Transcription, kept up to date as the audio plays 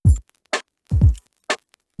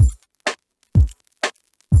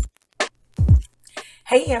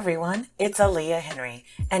Hey everyone, it's Aliah Henry,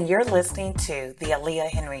 and you're listening to The Aliah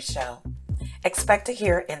Henry Show. Expect to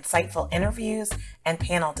hear insightful interviews and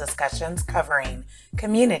panel discussions covering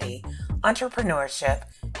community, entrepreneurship,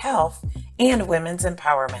 health, and women's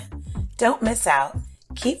empowerment. Don't miss out.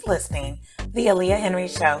 Keep listening. The Aliah Henry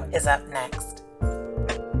Show is up next.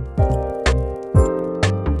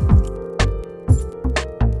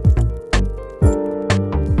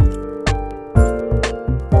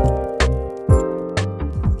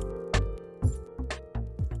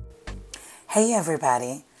 Hey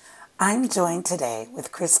everybody, I'm joined today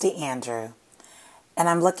with Kristi Andrew, and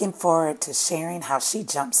I'm looking forward to sharing how she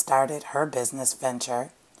jump-started her business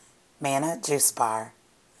venture, Manna Juice Bar,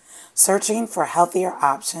 searching for healthier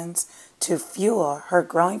options to fuel her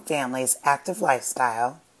growing family's active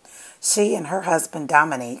lifestyle. She and her husband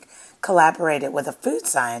Dominick collaborated with a food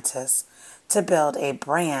scientist to build a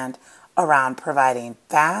brand around providing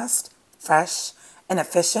fast, fresh, and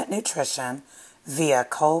efficient nutrition via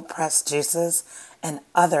cold-pressed juices and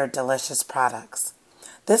other delicious products.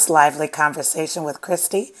 This lively conversation with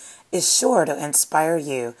Kristi is sure to inspire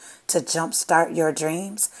you to jumpstart your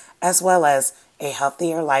dreams as well as a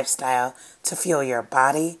healthier lifestyle to fuel your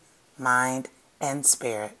body, mind, and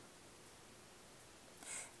spirit.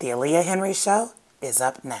 The Aliah Henry Show is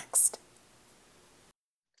up next.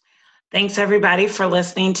 Thanks everybody for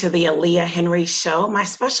listening to the Aliah Henry Show. My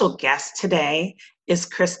special guest today is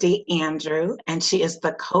Kristi Andrew, and she is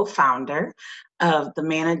the co-founder of the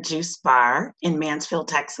Manna Juice Bar in Mansfield,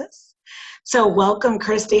 Texas. So welcome,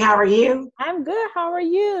 Kristi. How are you? I'm good. How are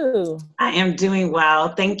you? I am doing well.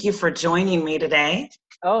 Thank you for joining me today.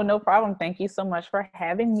 Oh, no problem. Thank you so much for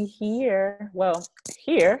having me here. Well,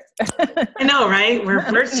 here. I know, right? We're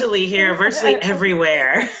virtually here, virtually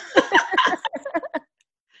everywhere.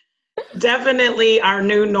 Definitely our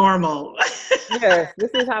new normal. Yes,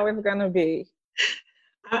 this is how it's gonna be.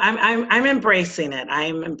 I'm embracing it.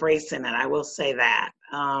 I'm embracing it. I will say that.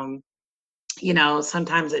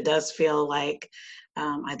 Sometimes it does feel like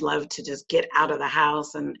I'd love to just get out of the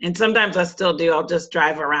house, and sometimes I still do. I'll just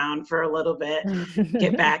drive around for a little bit,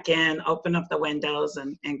 get back in, open up the windows,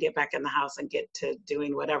 and get back in the house and get to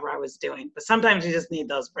doing whatever I was doing. But sometimes you just need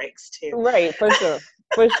those breaks too. Right, for sure.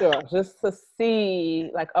 For sure. Just to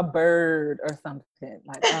see like a bird or something,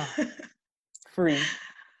 like free.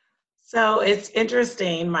 So it's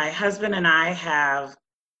interesting. My husband and I have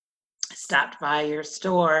stopped by your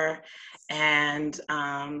store and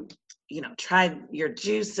tried your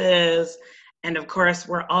juices. And of course,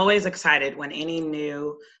 we're always excited when any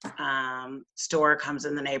new store comes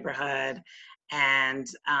in the neighborhood, and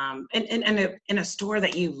in a store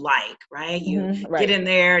that you like, right? You right. get in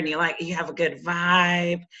there and you have a good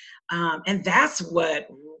vibe, and that's what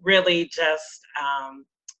really just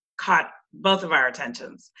caught both of our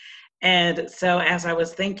attentions. And so as I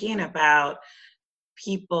was thinking about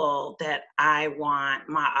people that I want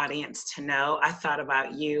my audience to know, I thought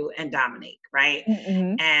about you and Dominick, right?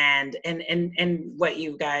 Mm-hmm. And what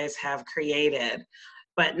you guys have created,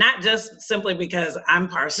 but not just simply because I'm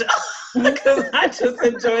partial, because I just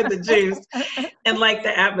enjoy the juice and like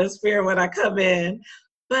the atmosphere when I come in,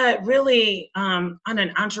 but really on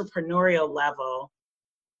an entrepreneurial level,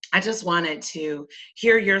 I just wanted to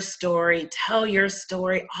hear your story, tell your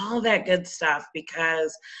story, all that good stuff,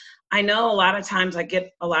 because I know a lot of times I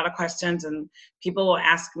get a lot of questions and people will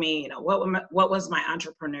ask me, what was my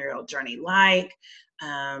entrepreneurial journey like?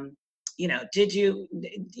 Did you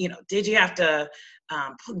have to,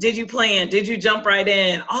 did you plan? Did you jump right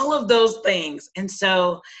in? All of those things. And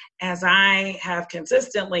so as I have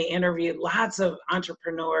consistently interviewed lots of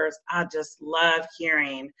entrepreneurs, I just love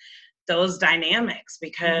hearing those dynamics,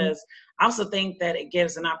 because I also think that it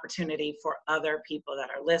gives an opportunity for other people that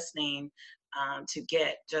are listening to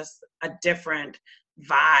get just a different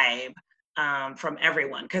vibe from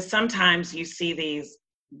everyone. Because sometimes you see these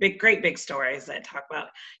great big stories that talk about,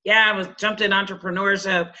 I was jumped in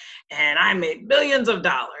entrepreneurship and I made billions of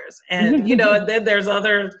dollars. And, and then there's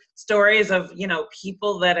other stories of,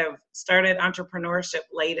 people that have started entrepreneurship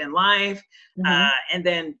late in life and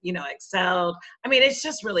then, excelled. I mean, it's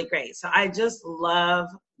just really great. So I just love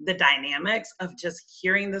the dynamics of just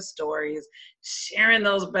hearing the stories, sharing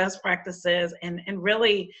those best practices, and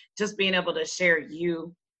really just being able to share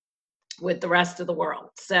you with the rest of the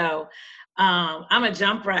world. So I'm gonna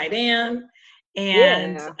jump right in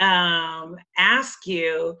and ask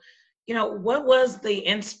you, what was the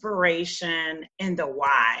inspiration and the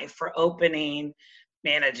why for opening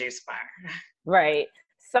Manna Juice Bar? Right.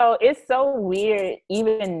 So it's so weird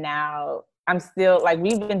even now I'm still like,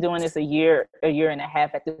 we've been doing this a year and a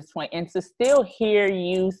half at this point, and to still hear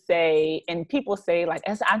you say, and people say like,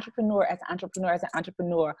 as an entrepreneur,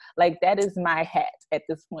 like that is my hat at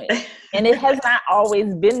this point. And it has not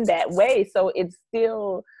always been that way. So it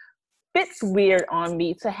still fits weird on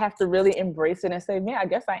me to have to really embrace it and say, man, I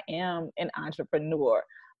guess I am an entrepreneur.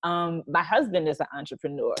 My husband is an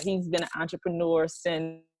entrepreneur. He's been an entrepreneur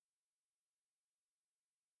since,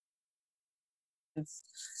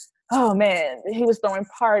 oh man, he was throwing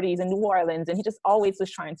parties in New Orleans, and he just always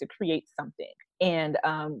was trying to create something. And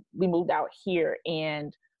we moved out here,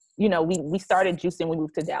 and we started juicing when we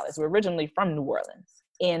moved to Dallas. We're originally from New Orleans,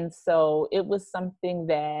 and so it was something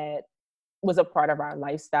that was a part of our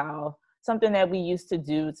lifestyle, something that we used to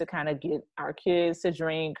do to kind of get our kids to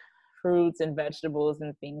drink fruits and vegetables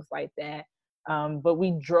and things like that. But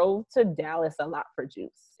we drove to Dallas a lot for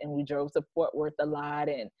juice, and we drove to Fort Worth a lot,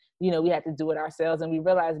 and we had to do it ourselves. And we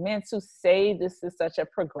realized, man, to say this is such a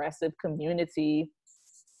progressive community,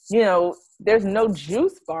 there's no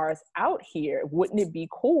juice bars out here. Wouldn't it be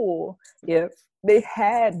cool if they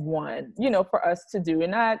had one, for us to do,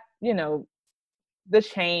 and not, the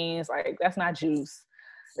chains, like that's not juice.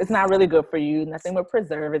 It's not really good for you. Nothing with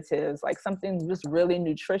preservatives, like something just really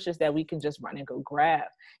nutritious that we can just run and go grab.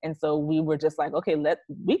 And so we were just like, okay,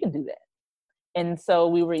 we can do that. And so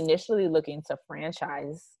we were initially looking to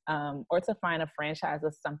franchise, or to find a franchise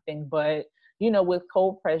of something. But, with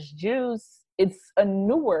cold pressed juice, it's a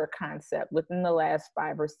newer concept within the last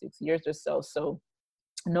 5 or 6 years or so. So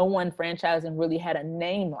no one franchising really had a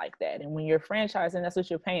name like that. And when you're franchising, that's what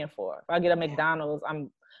you're paying for. If I get a McDonald's,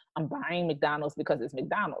 I'm buying McDonald's because it's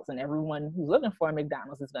McDonald's, and everyone who's looking for a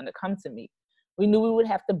McDonald's is going to come to me. We knew we would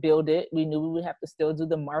have to build it. We knew we would have to still do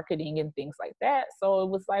the marketing and things like that. So it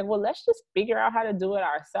was like, well, let's just figure out how to do it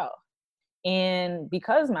ourselves. And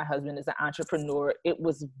because my husband is an entrepreneur, it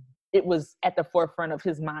was at the forefront of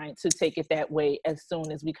his mind to take it that way as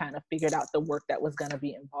soon as we kind of figured out the work that was going to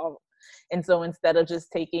be involved. And so instead of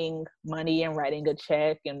just taking money and writing a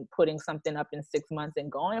check and putting something up in 6 months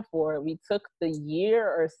and going for it, we took the year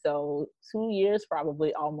or so, 2 years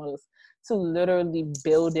probably almost, to literally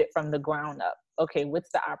build it from the ground up. Okay,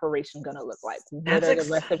 what's the operation going to look like? What are the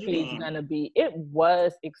recipes going to be? It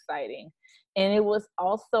was exciting. And it was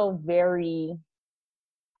also very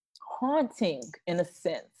haunting in a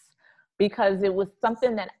sense, because it was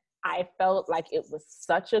something that I felt like it was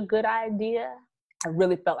such a good idea. I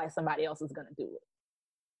really felt like somebody else was going to do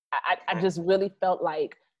it. I just really felt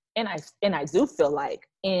like, and I do feel like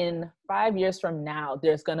in 5 years from now,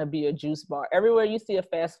 there's going to be a juice bar. Everywhere you see a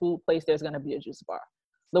fast food place, there's going to be a juice bar.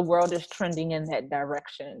 The world is trending in that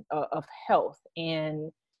direction of health.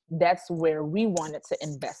 And that's where we wanted to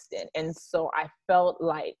invest in. And so I felt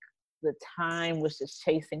like the time was just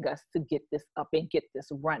chasing us to get this up and get this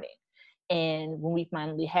running. And when we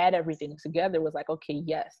finally had everything together, it was like, okay,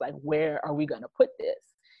 yes, like where are we going to put this?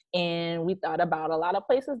 And we thought about a lot of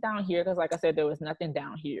places down here, because like I said, there was nothing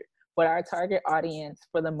down here. But our target audience,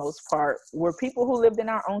 for the most part, were people who lived in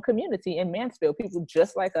our own community in Mansfield, people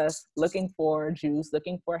just like us, looking for juice,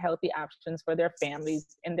 looking for healthy options for their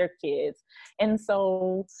families and their kids. And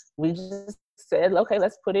so we just said, okay,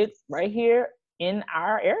 let's put it right here in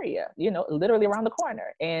our area, literally around the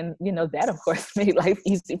corner. And, that of course made life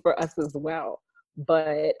easy for us as well.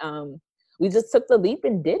 But we just took the leap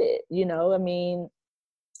and did it. I mean,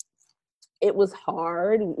 it was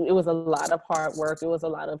hard. It was a lot of hard work. It was a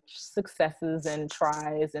lot of successes and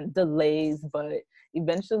tries and delays, but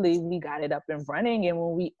eventually we got it up and running. And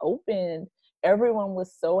when we opened, everyone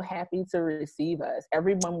was so happy to receive us.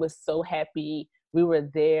 Everyone was so happy we were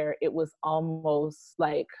there. It was almost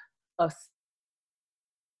like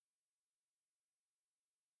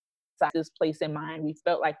this place in mind. We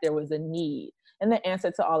felt like there was a need. And the answer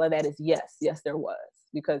to all of that is yes, there was,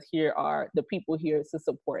 because here are the people here to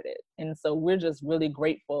support it. And so we're just really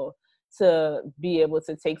grateful to be able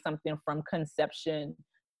to take something from conception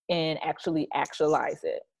and actually actualize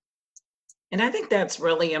it. And I think that's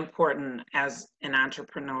really important as an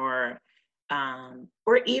entrepreneur,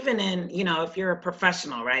 or even in, if you're a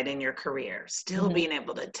professional, right, in your career, still being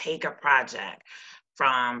able to take a project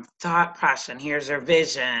from thought process, here's your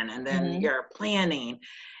vision, and then you're planning,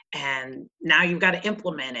 and now you've got to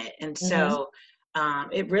implement it. And so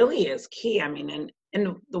it really is key. I mean,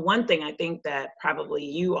 and the one thing I think that probably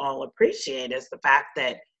you all appreciate is the fact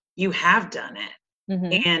that you have done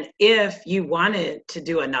it. And if you wanted to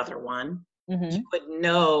do another one, you would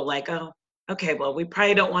know like, oh, okay, well, we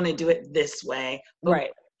probably don't want to do it this way. Right.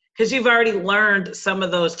 Because you've already learned some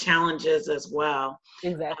of those challenges as well.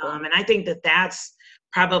 Exactly. And I think that that's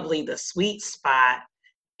probably the sweet spot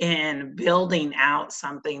in building out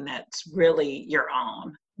something that's really your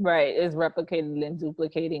own. Right. Is replicating and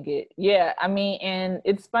duplicating it. Yeah. I mean, and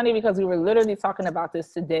it's funny because we were literally talking about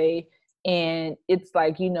this today, and it's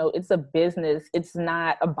like, it's a business. It's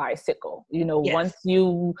not a bicycle. Yes. Once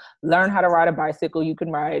you learn how to ride a bicycle, you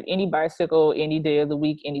can ride any bicycle any day of the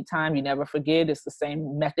week, anytime. You never forget. It's the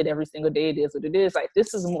same method every single day. It is what it is. Like,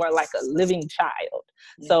 this is more like a living child.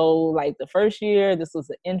 Yeah. So like the first year, this was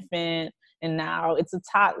an infant, and now it's a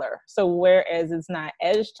toddler. So whereas it's not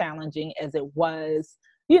as challenging as it was,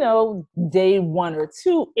 day 1 or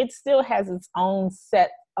 2, it still has its own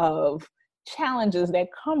set of challenges that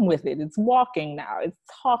come with it. It's walking now, it's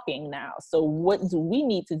talking now. So what do we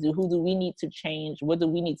need to do? Who do we need to change? What do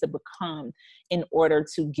we need to become in order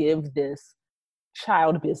to give this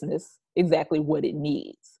child business exactly what it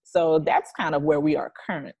needs? So that's kind of where we are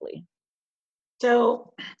currently.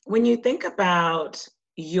 So when you think about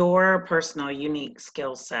your personal unique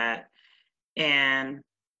skill set and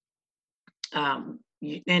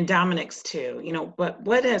Dominick's too,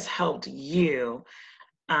 what has helped you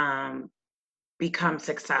become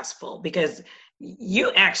successful? Because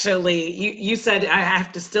you actually, you said I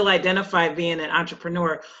have to still identify being an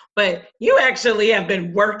entrepreneur, but you actually have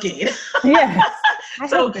been working. Yes.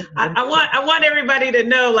 So I want everybody to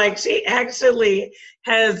know, like, she actually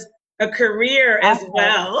has a career as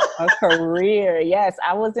well. A career, yes.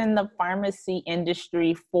 I was in the pharmacy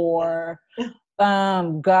industry for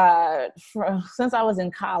since I was in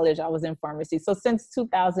college, I was in pharmacy. So since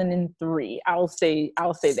 2003, I'll say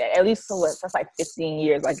that, at least. So that's like 15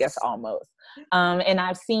 years, I guess, almost. And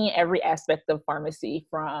I've seen every aspect of pharmacy,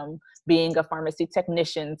 from being a pharmacy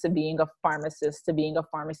technician to being a pharmacist to being a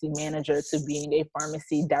pharmacy manager to being a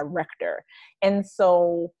pharmacy director. And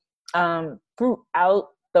so throughout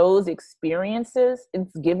those experiences,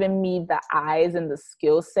 it's given me the eyes and the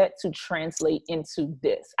skill set to translate into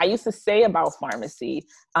this. I used to say about pharmacy,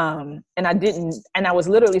 and I was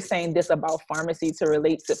literally saying this about pharmacy to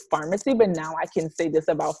relate to pharmacy, but now I can say this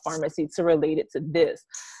about pharmacy to relate it to this.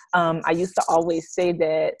 I used to always say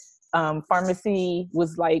that pharmacy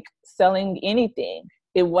was like selling anything.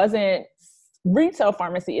 It wasn't. Retail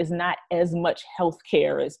pharmacy is not as much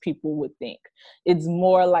healthcare as people would think. It's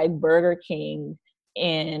more like Burger King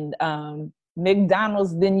and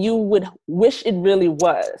McDonald's than you would wish it really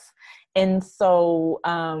was. And so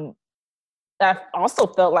I also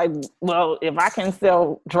felt like, well, if I can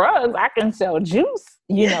sell drugs, I can sell juice.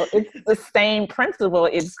 It's the same principle.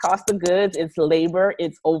 It's cost of goods, it's labor,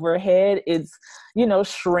 it's overhead, it's,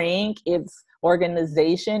 shrink, it's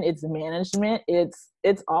organization, it's management,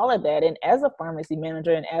 it's all of that. And as a pharmacy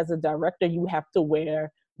manager and as a director, you have to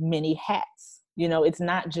wear many hats. It's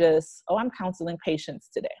not just, oh, I'm counseling patients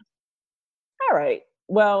today. All right.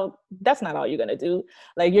 Well, that's not all you're going to do.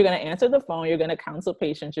 Like, you're going to answer the phone, you're going to counsel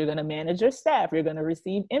patients, you're going to manage your staff, you're going to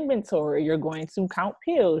receive inventory, you're going to count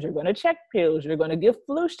pills, you're going to check pills, you're going to give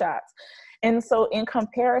flu shots. And so in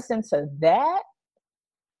comparison to that,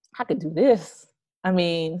 I could do this. I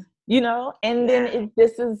mean, and then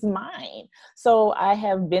this is mine. So I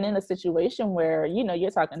have been in a situation where,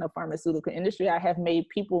 you're talking the pharmaceutical industry. I have made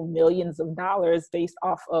people millions of dollars based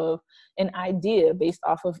off of an idea, based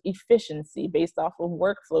off of efficiency, based off of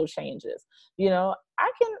workflow changes. I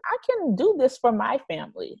can do this for my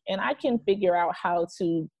family, and I can figure out how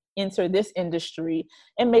to enter this industry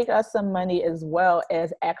and make us some money, as well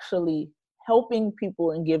as actually helping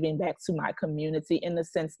people and giving back to my community, in the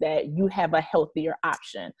sense that you have a healthier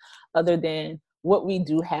option other than what we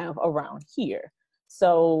do have around here.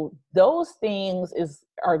 So those things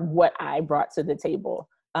are what I brought to the table.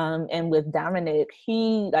 And with Dominick,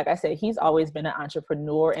 like I said, he's always been an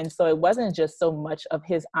entrepreneur. And so it wasn't just so much of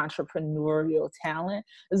his entrepreneurial talent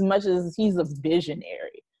as much as he's a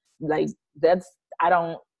visionary. Like, I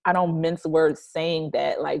don't mince words saying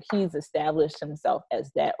that. Like, he's established himself as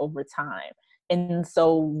that over time. And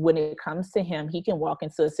so when it comes to him, he can walk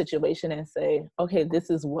into a situation and say, okay, this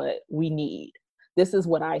is what we need. This is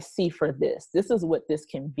what I see for this. This is what this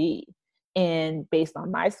can be. And based on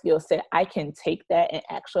my skill set, I can take that and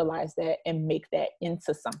actualize that and make that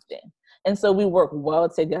into something. And so we work well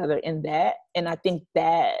together in that. And I think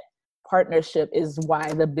that partnership is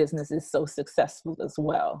why the business is so successful as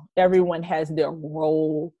well. Everyone has their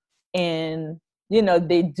role, and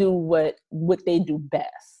they do what they do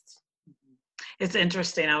best. It's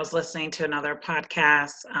interesting. I was listening to another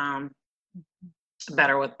podcast,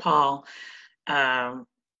 Better with Paul,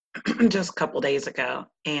 just a couple days ago,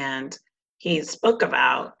 and he spoke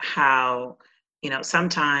about how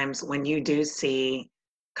sometimes when you do see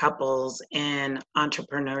couples in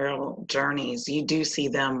entrepreneurial journeys, you do see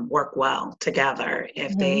them work well together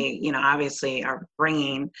if they, obviously are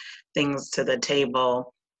bringing things to the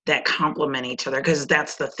table that complement each other. Because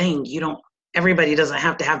that's the thing, everybody doesn't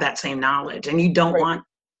have to have that same knowledge, and you don't want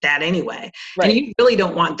that anyway. And you really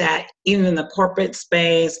don't want that even in the corporate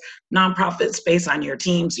space, nonprofit space, on your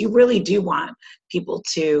teams. You really do want people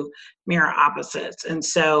to mirror opposites. And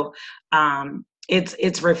so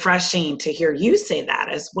it's refreshing to hear you say that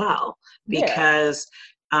as well, because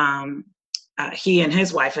he and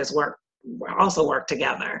his wife also work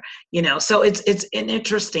together, so it's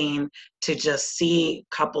interesting to just see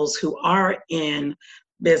couples who are in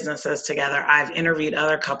businesses together. I've interviewed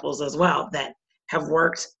other couples as well that have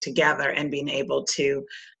worked together and been able to,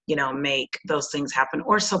 make those things happen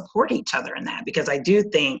or support each other in that. Because I do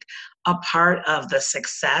think a part of the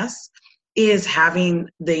success is having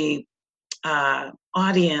the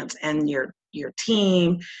audience and your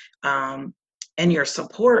team and your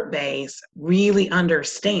support base really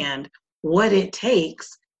understand what it takes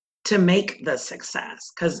to make the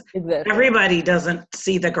success, because everybody doesn't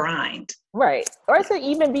see the grind. Right. Or to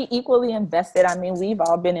even be equally invested. I mean, we've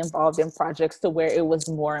all been involved in projects to where it was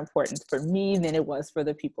more important for me than it was for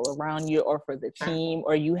the people around you or for the team,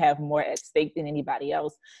 or you have more at stake than anybody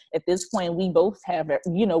else. At this point, we both have,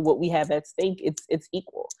 what we have at stake, it's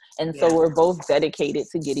equal. And so we're both dedicated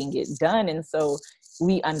to getting it done. And so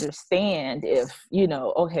we understand if,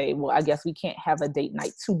 okay, well, I guess we can't have a date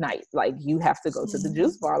night tonight. Like, you have to go to the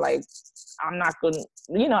juice bar. Like, I'm not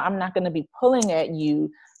going to be pulling at you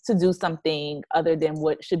to do something other than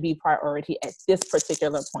what should be priority at this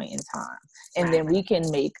particular point in time. And then we can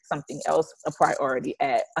make something else a priority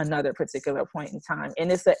at another particular point in time.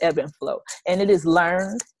 And it's an ebb and flow. And it is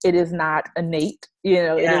learned. It is not innate.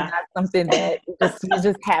 It is not something that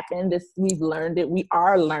just happened. We've learned it. We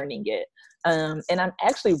are learning it. And I'm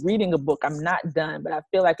actually reading a book. I'm not done, but I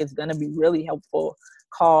feel like it's going to be really helpful,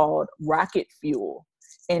 called Rocket Fuel.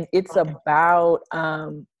 And it's about,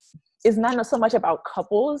 it's not so much about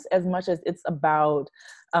couples as much as it's about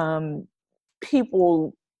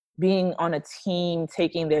people being on a team,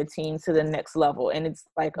 taking their team to the next level. And it's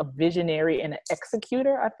like a visionary and an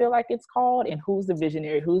executor, I feel like it's called. And who's the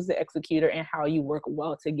visionary, who's the executor, and how you work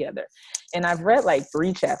well together. And I've read like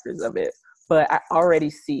 3 chapters of it, but I already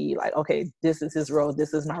see like, okay, this is his role,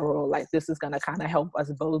 this is my role. Like, this is going to kind of help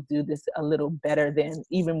us both do this a little better than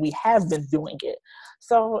even we have been doing it.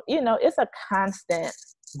 So, it's a constant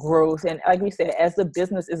growth. And like we said, as the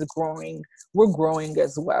business is growing, we're growing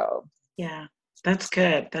as well. Yeah, that's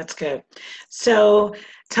good. That's good. So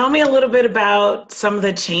tell me a little bit about some of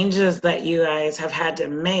the changes that you guys have had to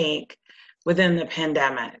make within the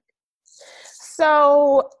pandemic.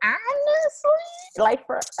 So honestly, like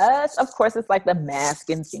for us, of course, it's like the mask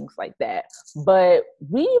and things like that. But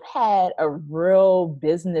we've had a real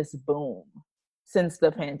business boom since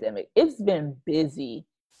the pandemic. It's been busy.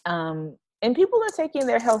 And people are taking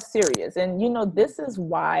their health serious. And, this is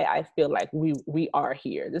why I feel like we are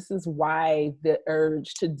here. This is why the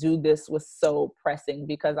urge to do this was so pressing,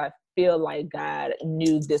 because I feel like God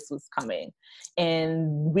knew this was coming.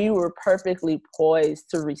 And we were perfectly poised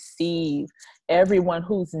to receive everyone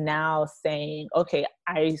who's now saying, okay,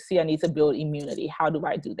 I see I need to build immunity. How do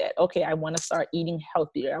I do that? Okay, I want to start eating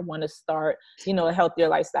healthier. I want to start, a healthier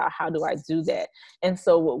lifestyle. How do I do that? And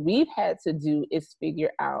so what we've had to do is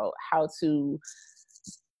figure out how to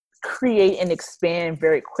create and expand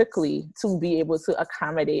very quickly to be able to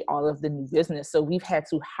accommodate all of the new business. So we've had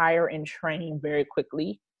to hire and train very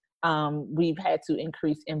quickly. We've had to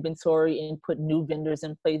increase inventory and put new vendors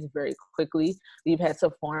in place very quickly. We've had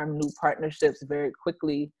to form new partnerships very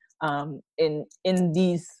quickly in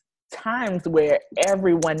these times where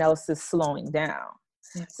everyone else is slowing down.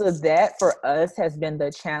 So that for us has been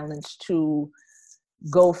the challenge, to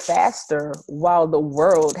go faster while the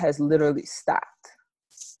world has literally stopped.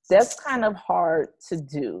 That's kind of hard to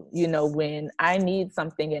do, when I need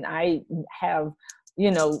something and I have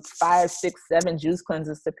 5, 6, 7 juice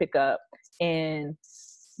cleanses to pick up, and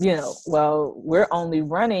we're only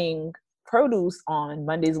running produce on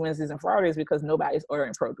Mondays, Wednesdays, and Fridays because nobody's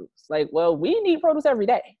ordering produce. Like, well, we need produce every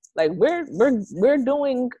day. Like, we're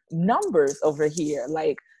doing numbers over here.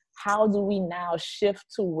 Like, how do we now shift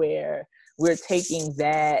to where we're taking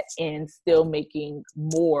that and still making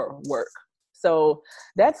more work? So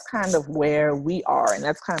that's kind of where we are. And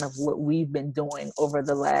that's kind of what we've been doing over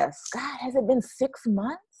the last, God, has it been 6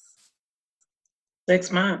 months?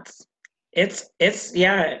 6 months. It's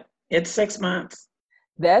 6 months.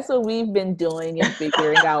 That's what we've been doing and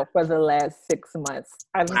figuring out for the last 6 months.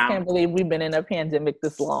 I just can't believe we've been in a pandemic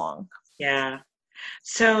this long. Yeah.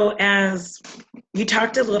 So as you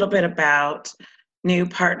talked a little bit about new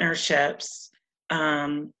partnerships,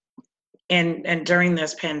 and during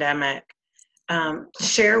this pandemic.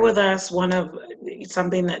 Share with us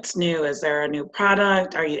something that's new. Is there a new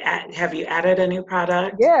product? Have you added a new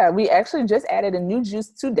product? Yeah, we actually just added a new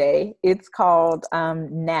juice today. It's called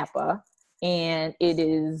Napa, and it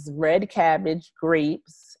is red cabbage,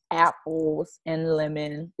 grapes, apples, and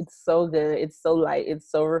lemon. It's so good. It's so light. It's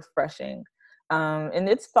so refreshing. And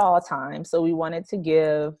it's fall time, so we wanted to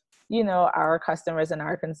give our customers and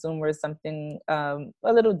our consumers something a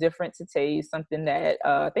little different to taste, something that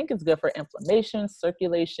I think is good for inflammation,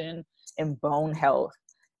 circulation, and bone health.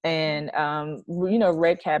 And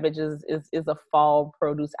red cabbage is a fall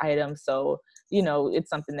produce item, so it's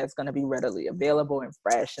something that's going to be readily available and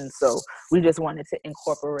fresh, and so we just wanted to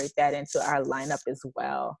incorporate that into our lineup as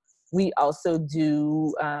well. We also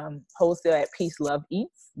do wholesale at Peace Love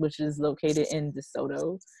Eats, which is located in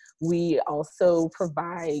DeSoto. We also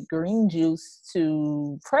provide green juice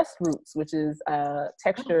to Pressed Roots, which is a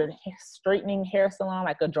textured straightening hair salon,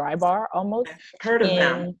 like a dry bar almost. I've heard of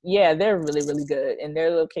them. Yeah, they're really, really good. And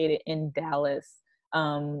they're located in Dallas,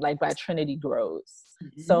 like by Trinity Groves.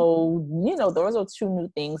 Mm-hmm. So, those are two new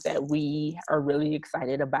things that we are really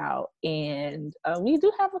excited about. And we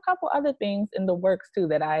do have a couple other things in the works too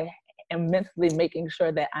that I am mentally making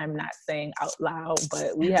sure that I'm not saying out loud,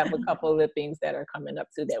 but we have a couple of things that are coming up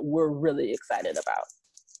too that we're really excited about.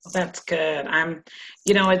 That's good.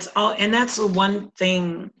 It's all, and that's the one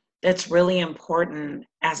thing that's really important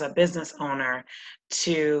as a business owner,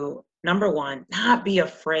 to, number one, not be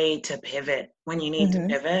afraid to pivot when you need to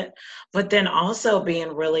pivot, but then also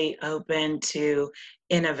being really open to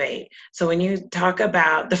innovate. So when you talk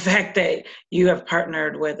about the fact that you have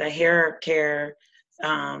partnered with a hair care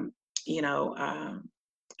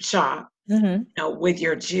shop, with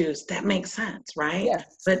your juice, that makes sense, right? Yeah.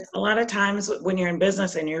 But a lot of times when you're in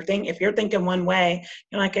business and if you're thinking one way,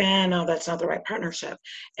 you're like, no, that's not the right partnership.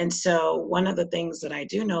 And so one of the things that I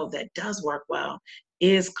do know that does work well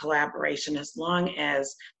is collaboration, as long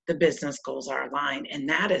as the business goals are aligned. And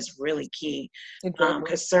that is really key,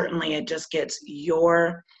 because certainly it just gets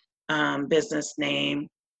your business name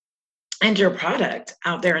and your product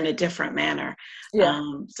out there in a different manner. Yeah.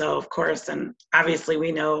 So of course, and obviously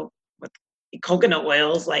we know with coconut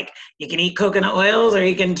oils, like you can eat coconut oils or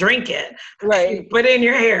you can drink it, right? Put it in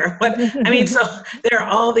your hair. But so there are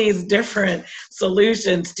all these different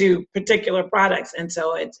solutions to particular products. And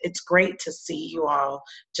so it's great to see you all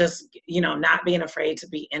just, not being afraid to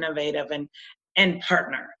be innovative and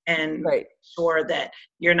partner, and sure that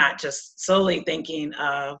you're not just solely thinking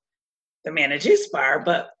of the Manna Juice Bar,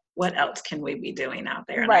 but what else can we be doing out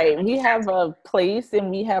there? Right. We have a place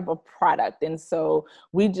and we have a product. And so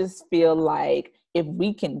we just feel like if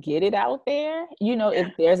we can get it out there,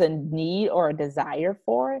 if there's a need or a desire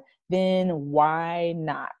for it, then why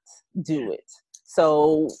not do it?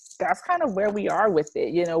 So that's kind of where we are with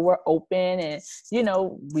it. We're open, and,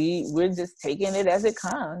 we're just taking it as it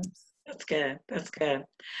comes. That's good. That's good.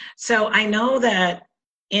 So I know that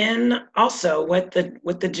also with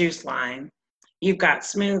the juice line, you've got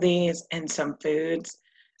smoothies and some foods.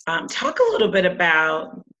 Talk a little bit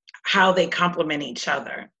about how they complement each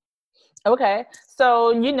other. Okay.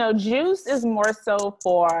 So, juice is more so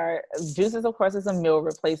juices, of course, is a meal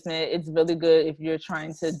replacement. It's really good if you're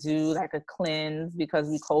trying to do like a cleanse, because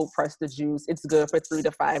we cold press the juice. It's good for 3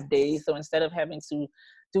 to 5 days. So instead of having to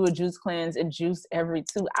do a juice cleanse and juice every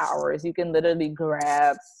 2 hours, you can literally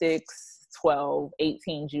grab 6, 12,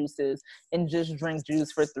 18 juices and just drink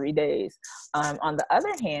juice for 3 days. On the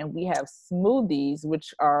other hand, we have smoothies,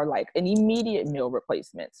 which are like an immediate meal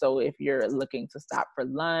replacement. So if you're looking to stop for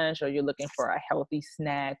lunch or you're looking for a healthy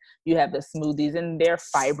snack, you have the smoothies, and they're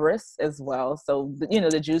fibrous as well. So,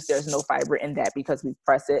 the juice, there's no fiber in that because we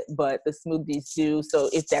press it, but the smoothies do. So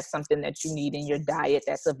if that's something that you need in your diet,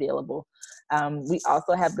 that's available. We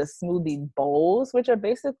also have the smoothie bowls, which are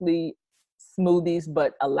basically smoothies,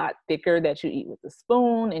 but a lot thicker, that you eat with a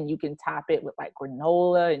spoon, and you can top it with like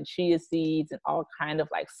granola and chia seeds and all kind of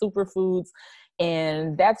like superfoods.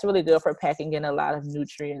 And that's really good for packing in a lot of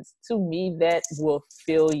nutrients. To me, that will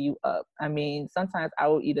fill you up. I mean, sometimes I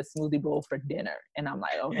will eat a smoothie bowl for dinner and I'm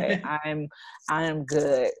like, okay, I'm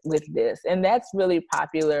good with this. And that's really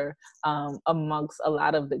popular amongst a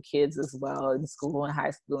lot of the kids as well, in school and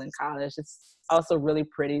high school and college. It's also really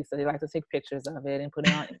pretty, so they like to take pictures of it and put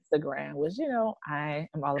it on Instagram, which I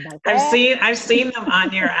am all about that. I've seen them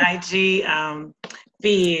on your IG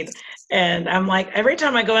feed, And I'm like, every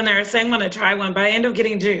time I go in there, I say I'm going to try one, but I end up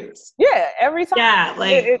getting juice. Yeah, every time. Yeah,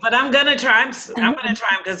 like, but I'm going to try them. I'm going to try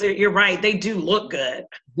them because you're right. They do look good.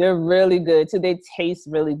 They're really good too. They taste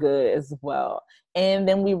really good as well. And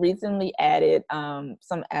then we recently added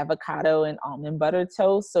some avocado and almond butter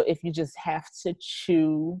toast. So if you just have to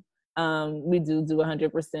chew, we do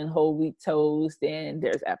 100% whole wheat toast, and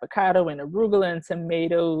there's avocado and arugula and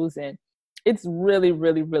tomatoes, and it's really,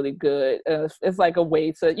 really, really good. It's like a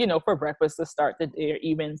way to, for breakfast to start the day, or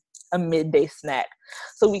even a midday snack.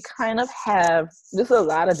 So we kind of have just a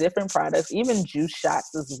lot of different products, even juice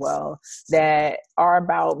shots as well, that are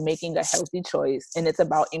about making a healthy choice, and it's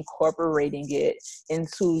about incorporating it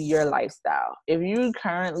into your lifestyle. If you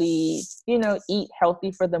currently, eat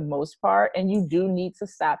healthy for the most part, and you do need to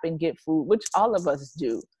stop and get food, which all of us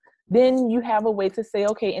do, then you have a way to say,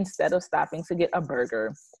 okay, instead of stopping to get a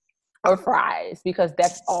burger or fries, because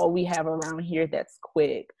that's all we have around here that's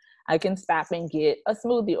quick, I can stop and get a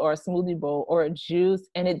smoothie or a smoothie bowl or a juice,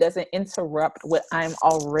 and it doesn't interrupt what I'm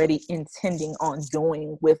already intending on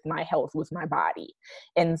doing with my health, with my body.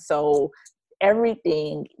 And so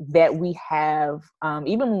everything that we have,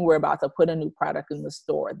 even when we're about to put a new product in the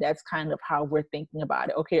store, that's kind of how we're thinking about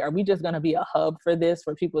it. Okay, are we just going to be a hub for this,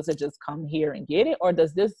 for people to just come here and get it? Or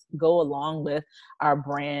does this go along with our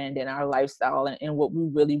brand and our lifestyle, and what we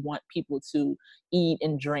really want people to eat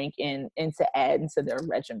and drink and to add into their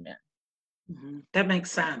regimen? Mm-hmm. That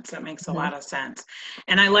makes sense. That makes a lot of sense.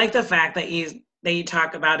 And I like the fact that you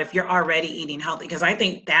talk about if you're already eating healthy, because I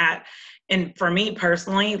think that, and for me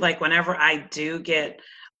personally, like whenever I do get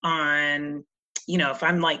on, if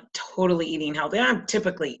I'm like totally eating healthy,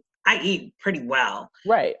 I eat pretty well.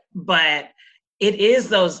 Right. But it is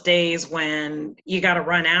those days when you got to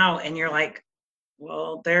run out and you're like,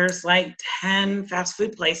 well, there's like 10 fast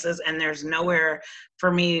food places and there's nowhere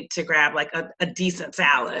for me to grab like a decent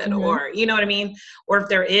salad, or, you know what I mean? Or if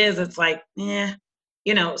there is, it's like,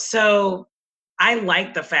 so I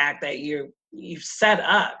like the fact that you've set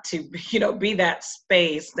up to, be that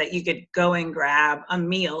space that you could go and grab a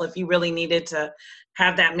meal if you really needed to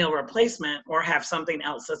have that meal replacement or have something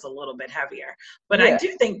else that's a little bit heavier. But I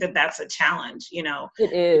do think that that's a challenge,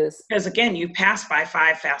 It is. because again, you pass by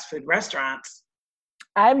 5 fast food restaurants.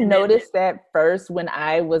 I've noticed that first when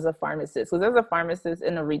I was a pharmacist, because as a pharmacist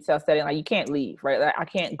in a retail setting, like you can't leave, right? Like I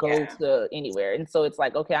can't go to anywhere. And so it's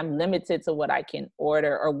like, okay, I'm limited to what I can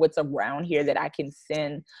order or what's around here that I can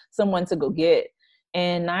send someone to go get.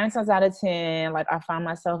 And 9 times out of 10, like I find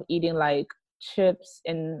myself eating like chips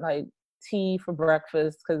and like tea for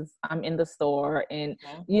breakfast because I'm in the store, and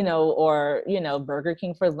or Burger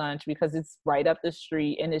King for lunch because it's right up the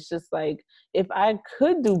street. And it's just like, if I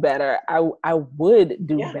could do better, I would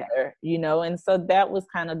do better, and so that was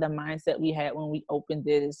kind of the mindset we had when we opened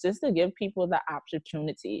it, is just to give people the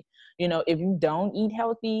opportunity. If you don't eat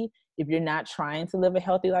healthy, if you're not trying to live a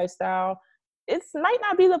healthy lifestyle, it might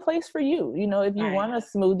not be the place for you. If you want a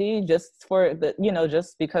smoothie just for the,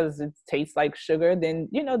 just because it tastes like sugar, then,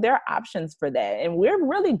 there are options for that. And we're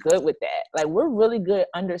really good with that. Like, we're really good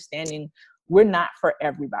understanding we're not for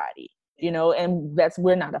everybody, and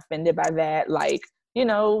we're not offended by that. Like,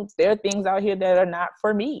 there are things out here that are not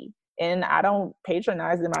for me, and I don't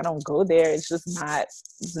patronize them. I don't go there.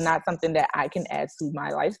 It's not something that I can add to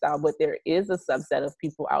my lifestyle, but there is a subset of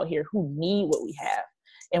people out here who need what we have.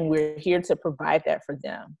 And we're here to provide that for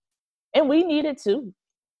them. And we need it too.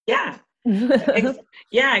 Yeah.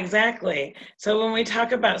 Yeah, exactly. So when we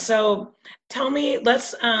talk about, tell me,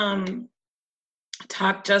 let's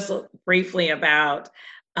talk just briefly about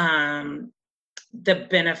the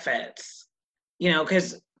benefits,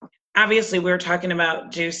 because obviously we're talking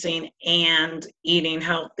about juicing and eating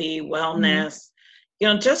healthy, wellness,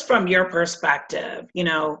 just from your perspective,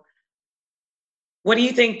 what do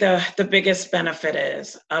you think the biggest benefit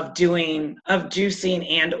is of juicing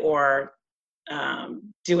and or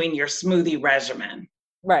doing your smoothie regimen?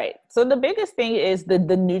 Right. So the biggest thing is the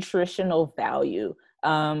nutritional value.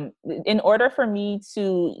 In order for me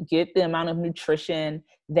to get the amount of nutrition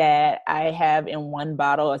that I have in one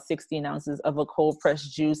bottle of 16 ounces of a cold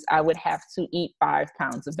pressed juice, I would have to eat 5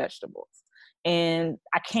 pounds of vegetables. And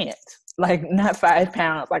I can't, like, not 5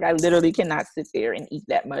 pounds. Like, I literally cannot sit there and eat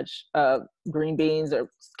that much green beans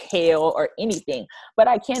or kale or anything, but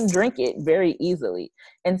I can drink it very easily.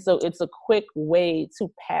 And so it's a quick way to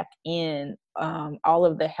pack in all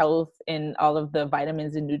of the health and all of the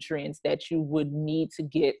vitamins and nutrients that you would need to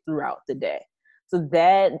get throughout the day. So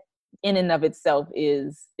that in and of itself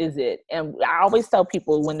is it. And I always tell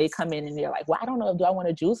people when they come in and they're like, well, I don't know, do I want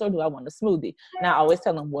a juice or do I want a smoothie? And I always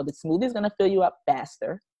tell them, well, the smoothie is going to fill you up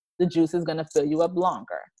faster. The juice is going to fill you up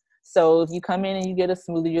longer. So if you come in and you get a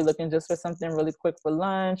smoothie, you're looking just for something really quick for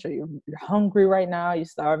lunch, or you're hungry right now, you're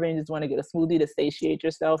starving, you just want to get a smoothie to satiate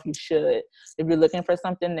yourself, you should. If you're looking for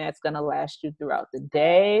something that's going to last you throughout the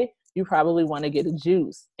day, you probably want to get a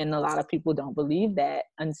juice. And a lot of people don't believe that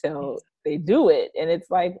until they do it. And it's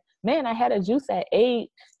like, man, I had a juice at 8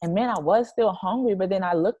 and man, I was still hungry, but then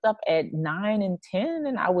I looked up at 9 and 10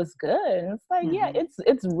 and I was good. And it's like, yeah,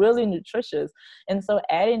 it's really nutritious. And so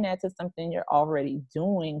adding that to something you're already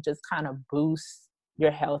doing just kind of boosts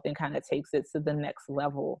your health and kind of takes it to the next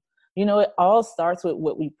level. You know, it all starts with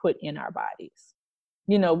what we put in our bodies.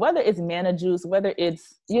 You know, whether it's Manna Juice, whether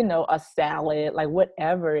it's, you know, a salad, like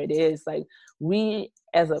whatever it is, like we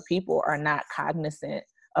as a people are not cognizant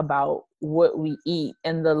about what we eat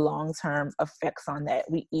and the long-term effects on that.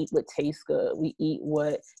 We eat what tastes good. We eat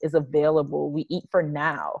what is available. We eat for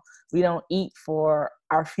now. We don't eat for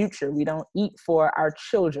our future. We don't eat for our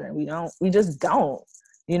children. We just don't.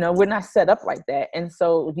 You know, we're not set up like that. And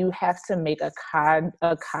so you have to make a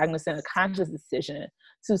cognizant, a conscious decision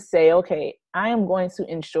to say, okay, I am going to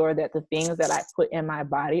ensure that the things that I put in my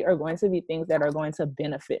body are going to be things that are going to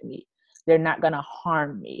benefit me. They're not going to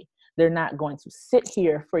harm me. They're not going to sit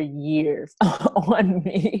here for years on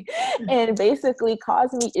me and basically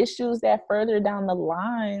cause me issues that further down the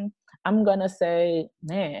line, I'm going to say,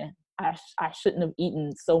 man, I shouldn't have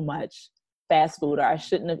eaten so much fast food, or I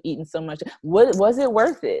shouldn't have eaten so much. Was it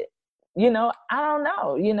worth it? You know, I don't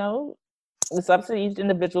know. You know, it's up to each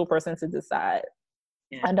individual person to decide.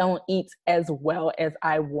 Yeah. I don't eat as well as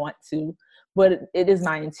I want to, but it is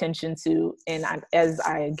my intention to. And as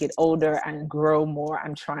I get older and grow more,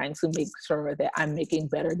 I'm trying to make sure that I'm making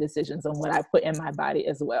better decisions on what I put in my body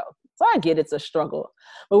as well. So I get it's a struggle,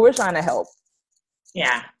 but we're trying to help.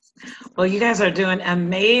 Yeah. Well, you guys are doing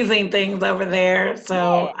amazing things over there.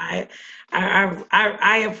 So yeah.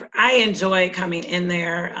 I enjoy coming in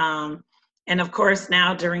there. And of course,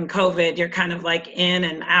 now during COVID, you're kind of like in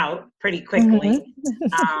and out pretty quickly.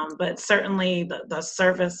 But certainly the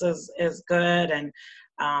service is good, and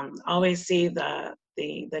always see the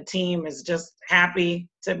team is just happy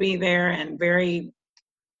to be there and very,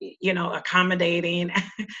 you know, accommodating,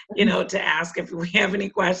 you know, to ask if we have any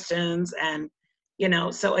questions. And, you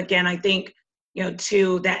know, so again, I think, you know,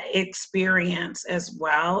 too, that experience as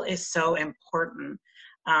well is so important.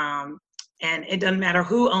 And it doesn't matter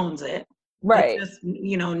who owns it. Right. But just,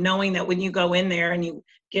 you know, knowing that when you go in there and you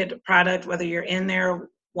get a product, whether you're in there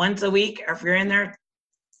once a week or if you're in there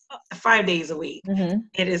 5 days a week,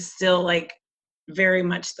 it is still like very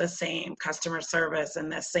much the same customer service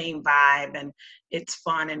and the same vibe, and it's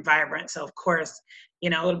fun and vibrant. So of course, you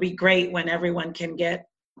know, it'll be great when everyone can get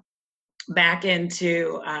back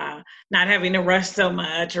into not having to rush so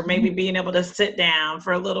much, or maybe being able to sit down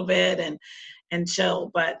for a little bit and chill.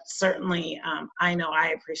 But certainly, I know I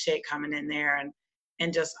appreciate coming in there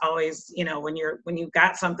and just always, you know, when you've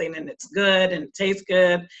got something and it's good and it tastes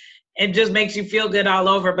good, it just makes you feel good all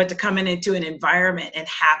over. But to come into an environment and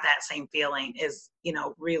have that same feeling is, you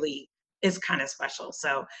know, really is kind of special.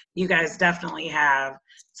 So you guys definitely have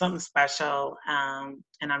something special. And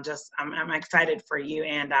I'm excited for you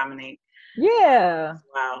and Dominick. Yeah.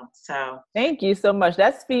 Wow. So thank you so much.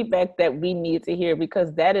 That's feedback that we need to hear,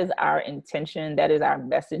 because that is our intention. That is our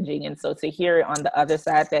messaging. And so to hear it on the other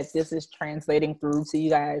side, that this is translating through to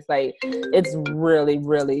you guys, like, it's really,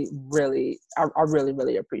 really, really, I really,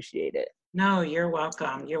 really appreciate it. No, you're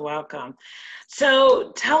welcome. You're welcome.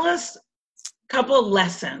 So tell us a couple of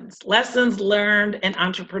lessons learned in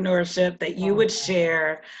entrepreneurship that you would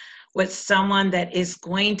share with someone that is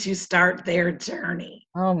going to start their journey.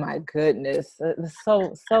 Oh my goodness.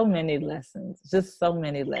 So many lessons, just so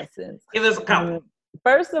many lessons. Give us a couple.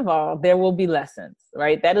 First of all, there will be lessons,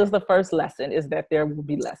 right? That is the first lesson, is that there will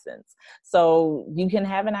be lessons. So you can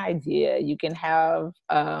have an idea, you can have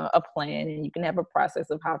a plan, and you can have a process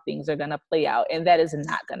of how things are going to play out. And that is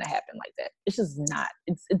not going to happen like that. It's just not.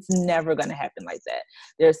 It's never going to happen like that.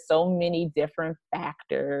 There's so many different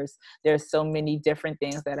factors. There's so many different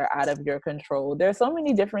things that are out of your control. There's so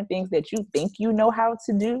many different things that you think you know how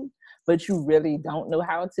to do, but you really don't know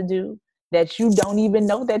how to do, that you don't even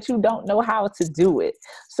know that you don't know how to do it.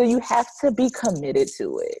 So you have to be committed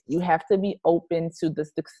to it. You have to be open to the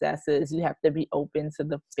successes. You have to be open to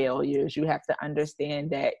the failures. You have to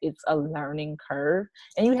understand that it's a learning curve,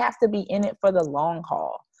 and you have to be in it for the long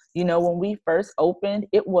haul. You know, when we first opened,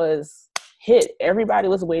 it was hit. Everybody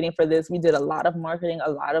was waiting for this. We did a lot of marketing, a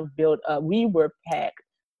lot of build up. We were packed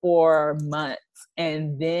for months.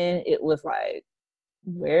 And then it was like,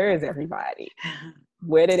 where is everybody?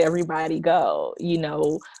 Where did everybody go? You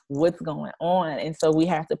know, what's going on? And so we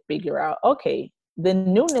have to figure out, okay, the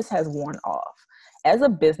newness has worn off. as a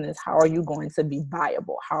business, how are you going to be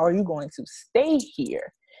viable? How are you going to stay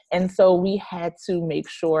here? And so we had to make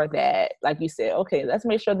sure that, like you said, okay, let's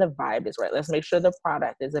make sure the vibe is right. Let's make sure the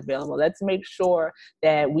product is available. Let's make sure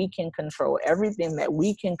that we can control everything that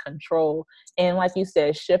we can control. And like you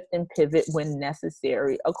said, shift and pivot when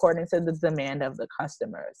necessary according to the demand of the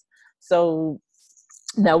customers. So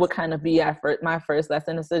that would kind of be my first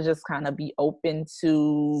lesson, is to just kind of be open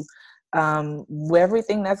to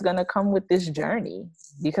everything that's going to come with this journey,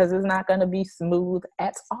 because it's not going to be smooth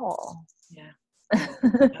at all. Yeah.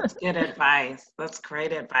 That's good advice. That's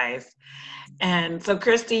great advice. And so,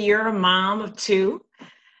 Kristi, you're a mom of two,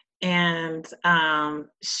 and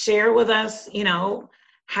share with us,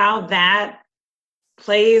 how that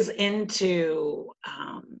plays into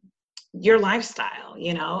your lifestyle,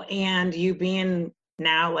 and you being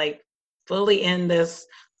now like fully in this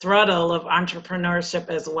throttle of entrepreneurship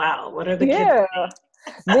as well. What are the kids doing?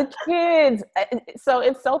 The kids. So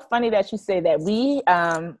it's so funny that you say that. We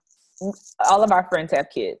all of our friends have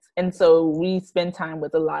kids, and so we spend time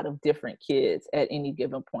with a lot of different kids at any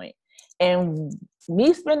given point. And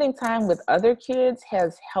me spending time with other kids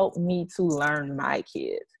has helped me to learn my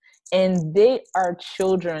kids. And they are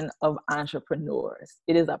children of entrepreneurs.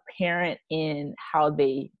 It is apparent in how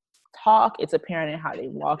they talk. It's apparent in how they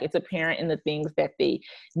walk. It's apparent in the things that they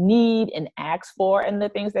need and ask for, and the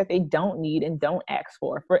things that they don't need and don't ask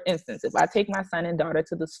for. For instance, if I take my son and daughter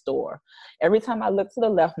to the store, every time I look to the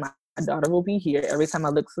left, my daughter will be here. Every time I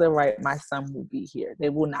look to the right, my son will be here. They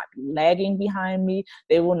will not be lagging behind me.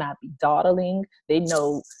 They will not be dawdling. They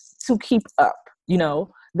know to keep up.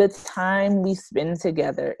 The time we spend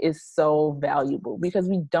together is so valuable, because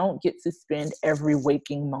we don't get to spend every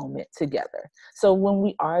waking moment together. So when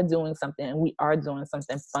we are doing something and we are doing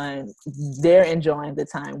something fun, they're enjoying the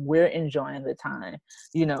time. We're enjoying the time.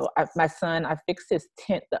 My son, I fixed his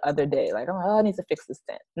tent the other day. Like, oh, I need to fix this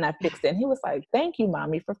tent. And I fixed it. And he was like, thank you,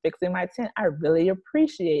 mommy, for fixing my tent. I really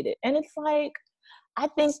appreciate it. And it's like, I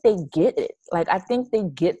think they get it. Like, I think they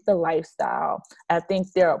get the lifestyle. I think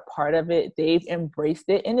they're a part of it. They've embraced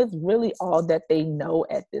it. And it's really all that they know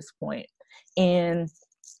at this point. And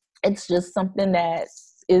it's just something that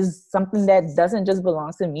doesn't just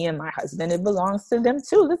belong to me and my husband. It belongs to them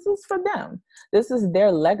too. This is for them. This is their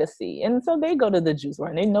legacy. And so they go to the juice bar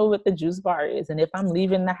and they know what the juice bar is. And if I'm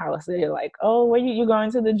leaving the house, they're like, oh, where you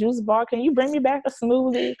going to the juice bar? Can you bring me back a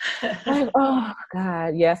smoothie? Like, oh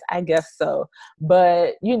God, yes, I guess so.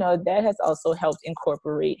 But, that has also helped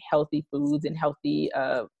incorporate healthy foods and healthy,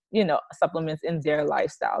 supplements in their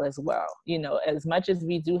lifestyle as well. As much as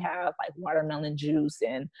we do have like watermelon juice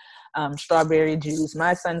and strawberry juice,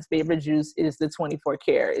 my son's favorite juice is the 24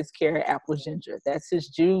 karat. It's carrot, apple, ginger. That's his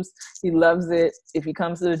juice. He loves it. If he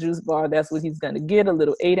comes to the juice bar, that's what he's going to get, a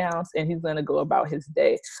little 8 ounce, and he's going to go about his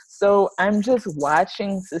day. So I'm just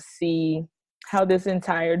watching to see how this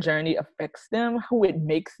entire journey affects them, who it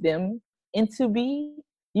makes them into be.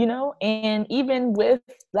 And even with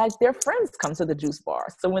like their friends come to the juice bar.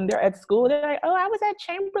 So when they're at school, they're like, oh, I was at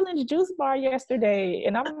Chamberlain's juice bar yesterday.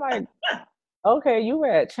 And I'm like, okay, you were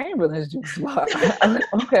at Chamberlain's juice bar.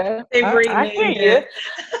 Okay. I hear you.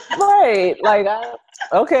 Right. Like,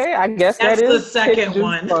 okay, I guess that's that is the second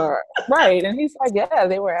one. Bar. Right. And he's like, yeah,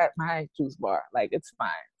 they were at my juice bar. Like, it's fine.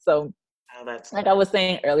 So like I was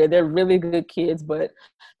saying earlier, they're really good kids, but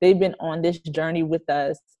they've been on this journey with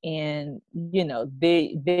us, and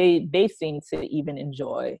they seem to even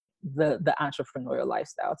enjoy the entrepreneurial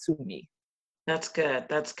lifestyle to me. That's good.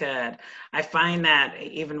 That's good. I find that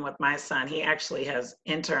even with my son, he actually has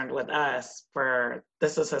interned with us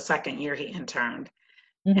this is his second year he interned,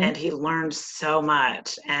 and he learned so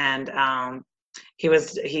much. And he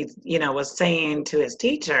was saying to his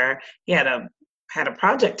teacher, he had a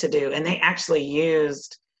project to do, and they actually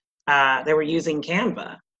they were using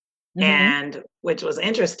Canva, and which was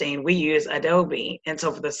interesting. We use Adobe. And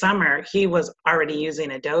so for the summer, he was already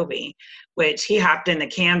using Adobe, which he hopped into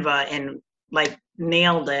Canva and like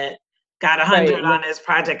nailed it, got 100 on his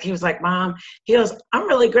project. He was like, Mom, he goes, I'm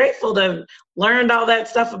really grateful to have learned all that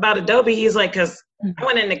stuff about Adobe. He's like, because I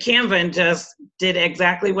went into Canva and just did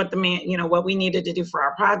exactly what what we needed to do for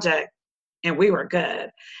our project, and we were good.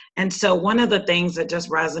 And so one of the things that just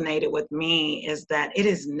resonated with me is that it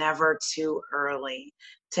is never too early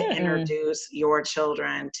to introduce your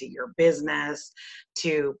children to your business,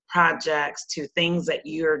 to projects, to things that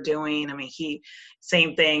you're doing. I mean,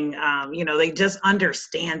 same thing, they just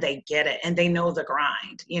understand, they get it, and they know the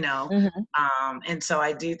grind, and so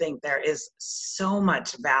I do think there is so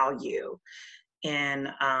much value in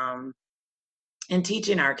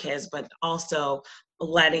teaching our kids, but also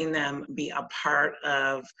letting them be a part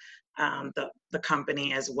of the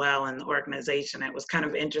company as well and the organization. It was kind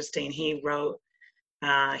of interesting. He wrote,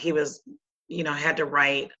 he was, had to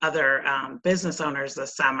write other business owners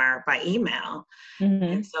this summer by email. Mm-hmm.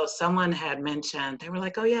 And so someone had mentioned, they were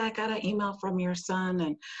like, oh yeah, I got an email from your son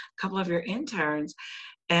and a couple of your interns.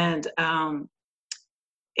 And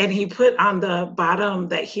he put on the bottom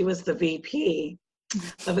that he was the VP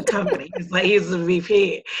of the company. It's like he's the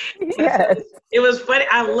VP. Yes. So it was funny.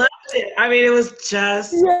 I loved it. I mean, it was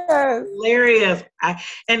just hilarious.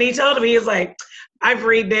 And he told me, he was like, I've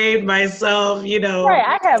renamed myself, Right,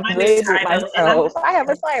 I have labeled myself. I have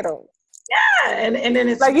a title. Yeah, and then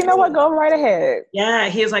it's like, you know what, go right ahead. Yeah,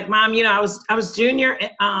 he was like, Mom, I was junior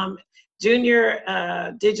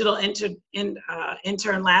digital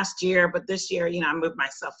intern last year, but this year, I moved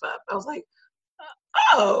myself up. I was like,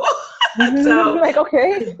 oh. Mm-hmm. So like,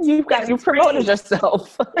 okay, you promoted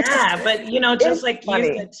yourself. Yeah, but just it's like funny.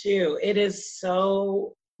 you said too, it is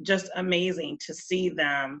so just amazing to see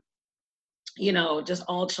them, just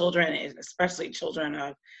all children, especially children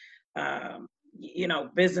of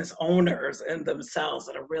business owners in themselves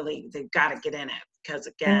that are really, they've got to get in it because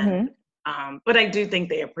again, but I do think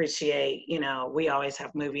they appreciate, we always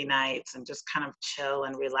have movie nights and just kind of chill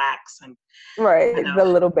and relax and the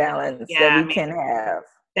little balance that we can have.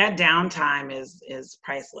 That downtime is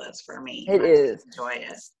priceless for me. It is. Enjoy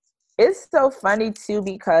it. It's so funny too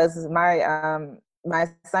because my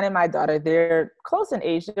son and my daughter, they're close in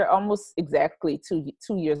age. They're almost exactly two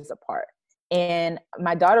years apart. And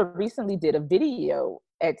my daughter recently did a video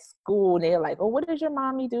at school. And they're like, oh, what does your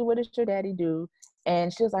mommy do? What does your daddy do?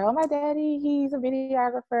 And she was like, oh, my daddy, he's a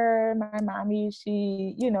videographer. My mommy,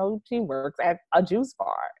 she works at a juice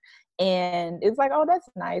bar. And it's like, oh, that's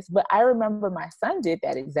nice. But I remember my son did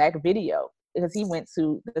that exact video because he went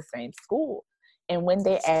to the same school. And when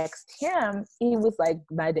they asked him, he was like,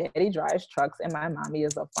 my daddy drives trucks and my mommy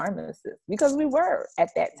is a pharmacist, because we were at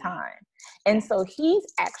that time. And so he's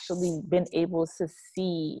actually been able to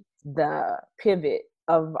see the pivot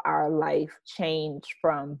of our life change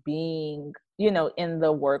from being, in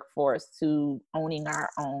the workforce to owning our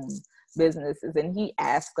own businesses. And he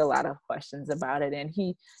asked a lot of questions about it. And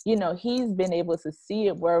he, he's been able to see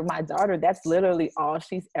it, where my daughter, that's literally all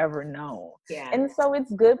she's ever known. Yeah. And so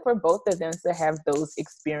it's good for both of them to have those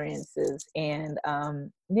experiences. And,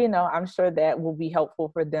 I'm sure that will be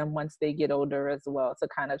helpful for them once they get older as well, to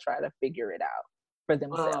kind of try to figure it out for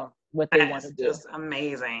themselves, what they want to do. Just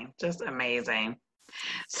amazing. Just amazing.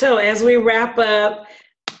 So as we wrap up,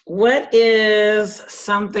 what is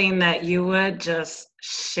something that you would just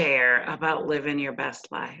share about living your best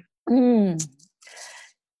life? I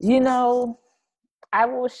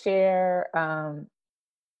will share,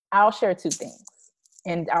 I'll share two things.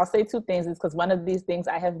 And I'll say two things is because one of these things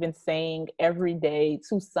I have been saying every day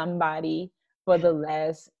to somebody for the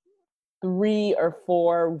last 3 or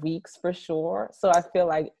 4 weeks for sure. So I feel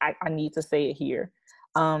like I need to say it here.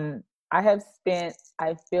 I have spent,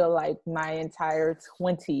 I feel like, my entire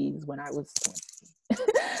 20s, when I was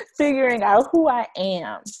 20, figuring out who I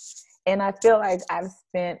am. And I feel like I've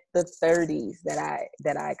spent the 30s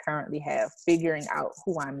that I currently have figuring out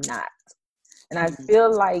who I'm not. And I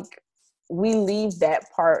feel like we leave that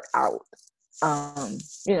part out.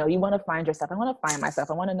 You want to find yourself. I want to find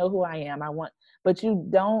myself. I want to know who I am. But you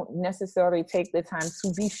don't necessarily take the time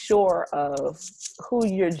to be sure of who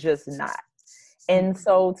you're just not. And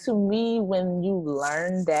so to me, when you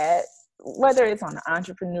learn that, whether it's on an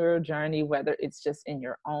entrepreneurial journey, whether it's just in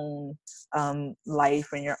your own life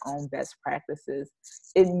and your own best practices,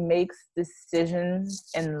 it makes decisions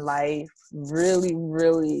in life really,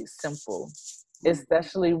 really simple,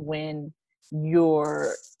 especially when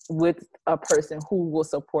you're with a person who will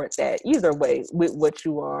support that either way, with what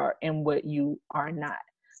you are and what you are not.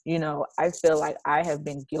 I feel like I have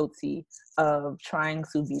been guilty of trying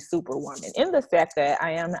to be superwoman in the fact that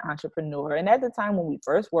I am an entrepreneur. And at the time when we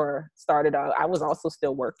first started out, I was also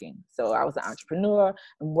still working. So I was an entrepreneur.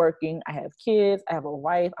 I'm working. I have kids. I have a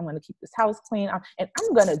wife. I'm going to keep this house clean. And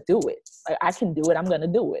I'm going to do it. Like, I can do it. I'm going to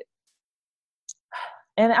do it.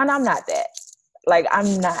 And I'm not that. Like,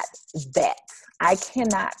 I'm not that. I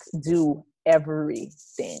cannot do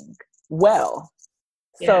everything well.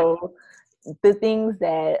 Yeah. So the things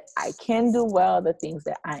that I can do well, the things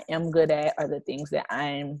that I am good at, are the things that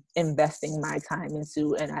I'm investing my time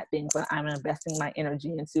into, and I think that I'm investing my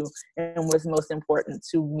energy into, and what's most important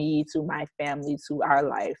to me, to my family, to our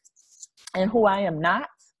life. And who I am not,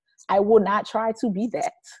 I will not try to be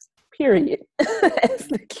that, period, as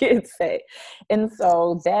the kids say. And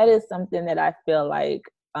so that is something that I feel like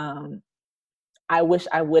I wish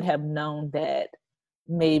I would have known that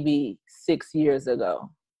maybe 6 years ago.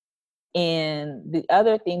 And the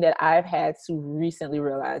other thing that I've had to recently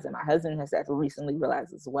realize, and my husband has had to recently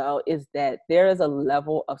realize as well, is that there is a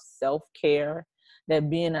level of self-care that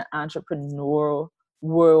being an entrepreneur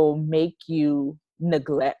will make you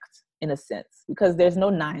neglect, in a sense, because there's no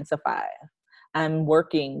 9 to 5. I'm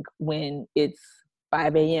working when it's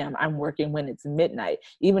 5 a.m. I'm working when it's midnight.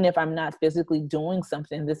 Even if I'm not physically doing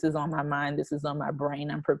something, this is on my mind, this is on my brain.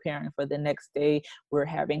 I'm preparing for the next day. We're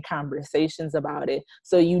having conversations about it.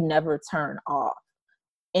 So you never turn off.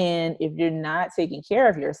 And if you're not taking care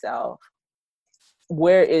of yourself,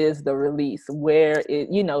 where is the release? Where is,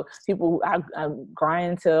 people, I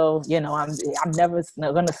grind till, I'm never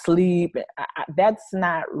going to sleep. That's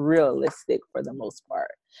not realistic for the most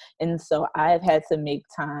part. And so I've had to make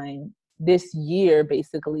time this year,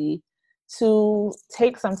 basically, to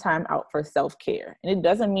take some time out for self-care. And it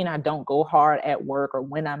doesn't mean I don't go hard at work or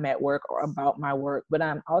when I'm at work or about my work, but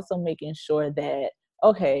I'm also making sure that,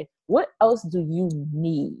 okay, what else do you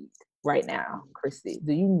need right now, Kristi?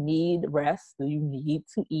 Do you need rest? Do you need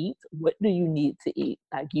to eat? What do you need to eat?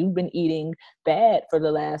 Like, you've been eating bad for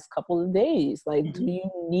the last couple of days. Like, do you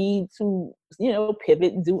need to,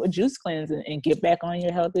 pivot and do a juice cleanse and get back on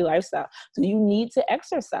your healthy lifestyle? Do you need to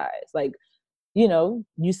exercise? Like, you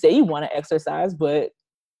say you want to exercise, but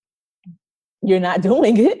you're not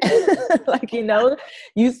doing it. Like,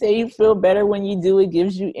 you say you feel better when you do it,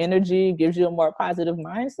 gives you energy, gives you a more positive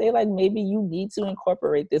mindset. Like, maybe you need to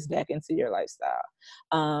incorporate this back into your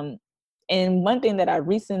lifestyle. And one thing that I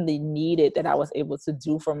recently needed that I was able to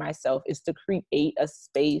do for myself is to create a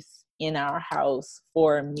space in our house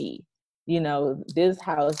for me. This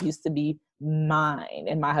house used to be mine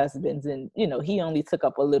and my husband's, and he only took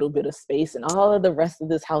up a little bit of space, and all of the rest of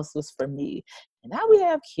this house was for me. And now we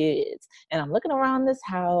have kids, and I'm looking around this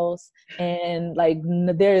house, and like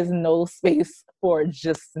there is no space for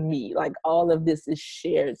just me. Like, all of this is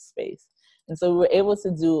shared space. And so we were able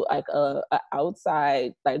to do like a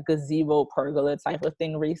outside, like, gazebo pergola type of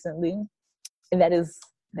thing recently, and that is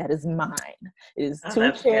mine. It is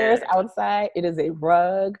 2 chairs good. outside. It is a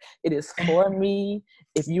rug. It is for me.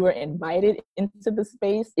 If you are invited into the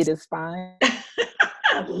space, it is fine.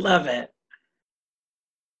 I love it.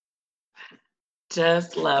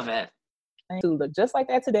 Just love it. To look just like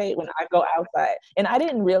that today when I go outside. And I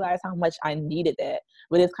didn't realize how much I needed that,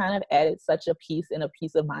 but it's kind of added such a peace and a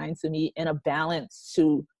peace of mind to me, and a balance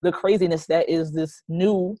to the craziness that is this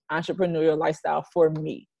new entrepreneurial lifestyle for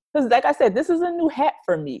me. Because like I said, this is a new hat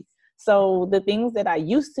for me. So the things that I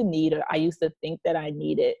used to need, or I used to think that I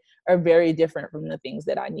needed, are very different from the things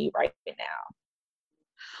that I need right now.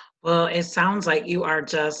 Well, it sounds like you are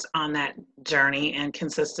just on that journey and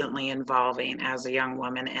consistently evolving as a young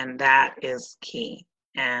woman, and that is key.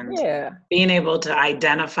 And being able to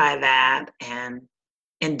identify that and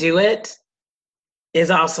do it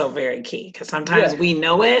is also very key, because sometimes we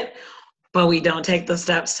know it, but we don't take the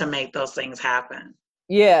steps to make those things happen.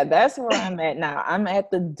 Yeah, that's where I'm at now. I'm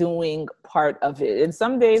at the doing part of it. And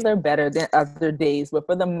some days are better than other days, but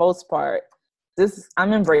for the most part,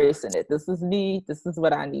 I'm embracing it. This is me. This is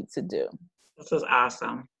what I need to do. This is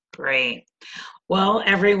awesome. Great. Well,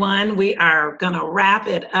 everyone, we are going to wrap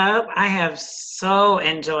it up. I have so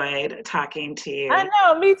enjoyed talking to you. I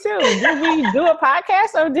know, me too. Did we do a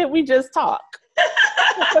podcast, or did we just talk?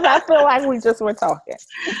 Because I feel like we just were talking.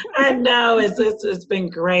 I know, it's been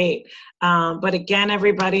great. But again,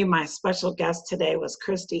 everybody, my special guest today was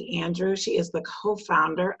Kristi Andrew. She is the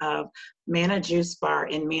co-founder of Manna Juice Bar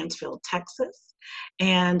in Mansfield, Texas.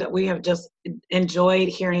 And we have just enjoyed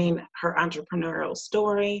hearing her entrepreneurial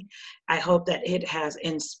story. I hope that it has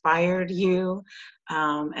inspired you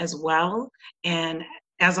as well. And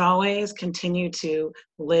as always, continue to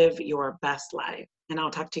live your best life. And I'll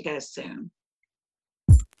talk to you guys soon.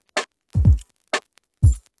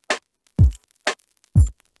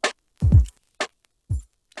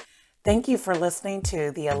 Thank you for listening to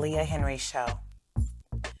the Aliah Henry Show.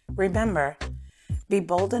 Remember, be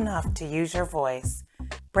bold enough to use your voice,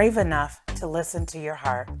 brave enough to listen to your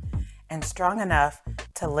heart, and strong enough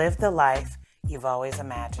to live the life you've always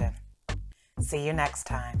imagined. See you next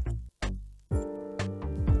time.